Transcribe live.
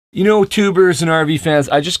You know, tubers and RV fans,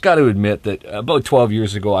 I just got to admit that about 12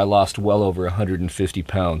 years ago I lost well over 150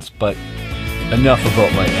 pounds, but enough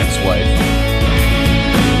about my ex-wife.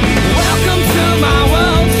 Welcome to my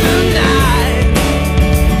world tonight.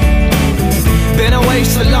 Been away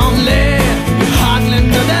so lonely, you hardly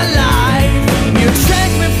know the life. You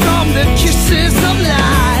take me from the kisses of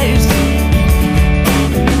lies.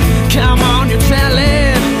 Come on, you're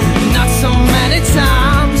telling, not so many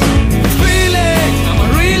times.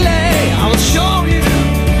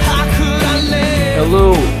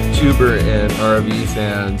 Hello, tuber and RV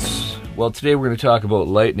fans. Well, today we're going to talk about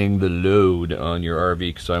lightening the load on your RV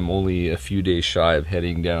because I'm only a few days shy of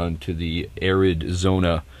heading down to the arid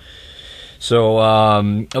zona. So,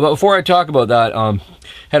 but before I talk about that,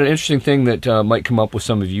 had an interesting thing that might come up with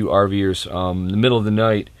some of you RVers. In the middle of the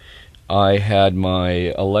night, I had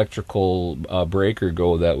my electrical breaker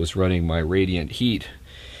go that was running my radiant heat,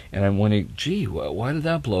 and I'm wondering, gee, why did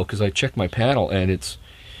that blow? Because I checked my panel and it's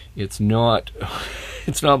not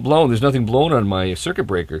it's not blown. There's nothing blown on my circuit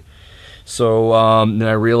breaker. So then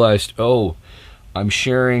I realized, oh, I'm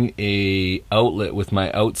sharing a outlet with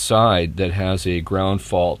my outside that has a ground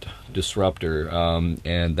fault disruptor,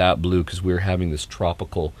 and that blew because we were having this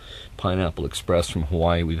tropical pineapple express from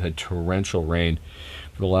Hawaii. We've had torrential rain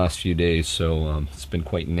for the last few days, so it's been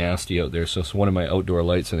quite nasty out there. So one of my outdoor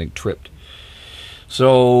lights, I think, tripped.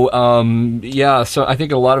 So yeah, so I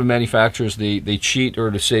think a lot of manufacturers, they cheat, or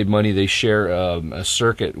to save money, they share a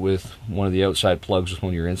circuit with one of the outside plugs with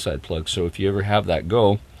one of your inside plugs. So if you ever have that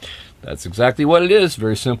go, that's exactly what it is.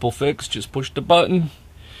 Very simple fix. Just push the button.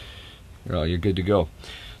 You're good to go.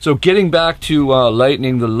 So getting back to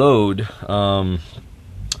lightening the load,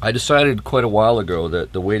 I decided quite a while ago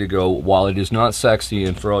that the way to go, while it is not sexy,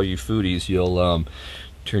 and for all you foodies, you'll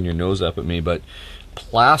turn your nose up at me, but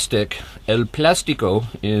el plástico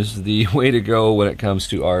is the way to go when it comes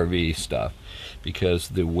to RV stuff, because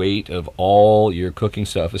the weight of all your cooking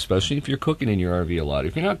stuff, especially if you're cooking in your RV a lot.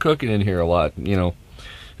 If you're not cooking in here a lot, you know,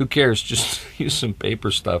 who cares? Just use some paper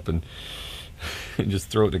stuff and just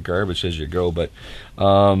throw it in the garbage as you go. But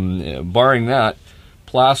barring that,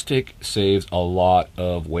 plastic saves a lot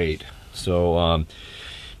of weight. So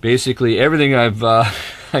basically everything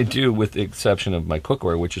I do, with the exception of my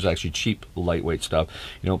cookware, which is actually cheap, lightweight stuff.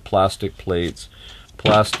 You know, plastic plates,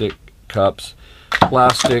 plastic cups,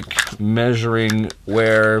 plastic measuring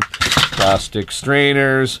ware, plastic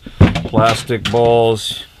strainers, plastic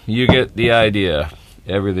bowls. You get the idea.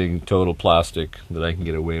 Everything total plastic that I can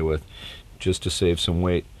get away with, just to save some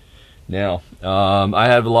weight. Now, I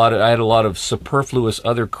had a lot of superfluous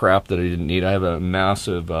other crap that I didn't need. I have a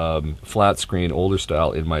massive flat screen, older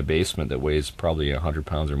style, in my basement that weighs probably 100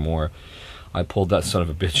 pounds or more. I pulled that son of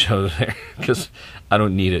a bitch out of there because I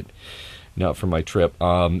don't need it, not for my trip.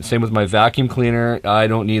 Same with my vacuum cleaner. I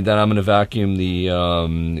don't need that. I'm going to vacuum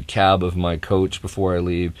the cab of my coach before I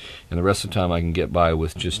leave, and the rest of the time I can get by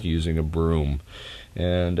with just using a broom.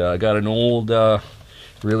 And I got an old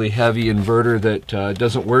really heavy inverter that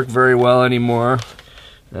doesn't work very well anymore.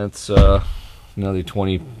 That's another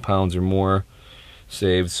 20 pounds or more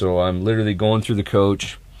saved. So I'm literally going through the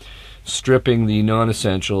coach, stripping the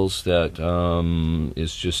non-essentials that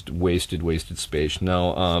is just wasted space.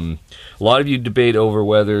 Now, a lot of you debate over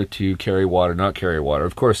whether to carry water, not carry water.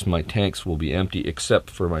 Of course, my tanks will be empty except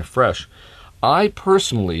for my fresh. I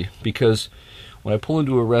personally, because when I pull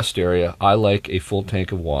into a rest area, I like a full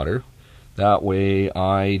tank of water. That way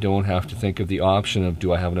I don't have to think of the option of,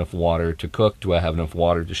 do I have enough water to cook? Do I have enough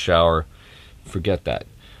water to shower? Forget that.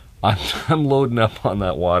 I'm loading up on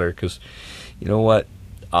that water because, you know what?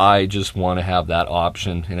 I just want to have that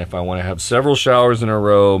option. And if I want to have several showers in a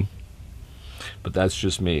row, but that's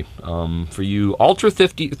just me. For you ultra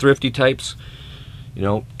thrifty types, you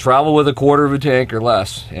know, travel with a quarter of a tank or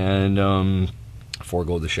less, and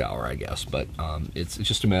forego the shower, I guess. But it's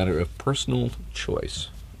just a matter of personal choice,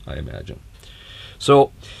 I imagine.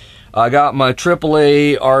 So I got my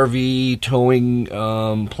AAA RV towing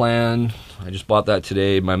plan. I just bought that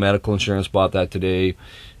today. My medical insurance bought that today.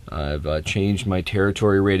 I've changed my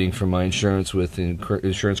territory rating for my insurance with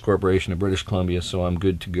Insurance Corporation of British Columbia, so I'm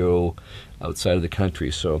good to go outside of the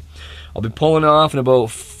country. So I'll be pulling off in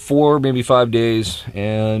about 4, maybe 5 days,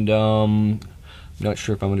 and I'm not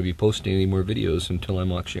sure if I'm going to be posting any more videos until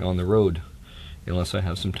I'm actually on the road, unless I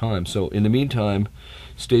have some time. So in the meantime,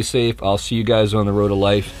 stay safe. I'll see you guys on the road of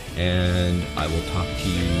life, and I will talk to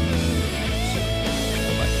you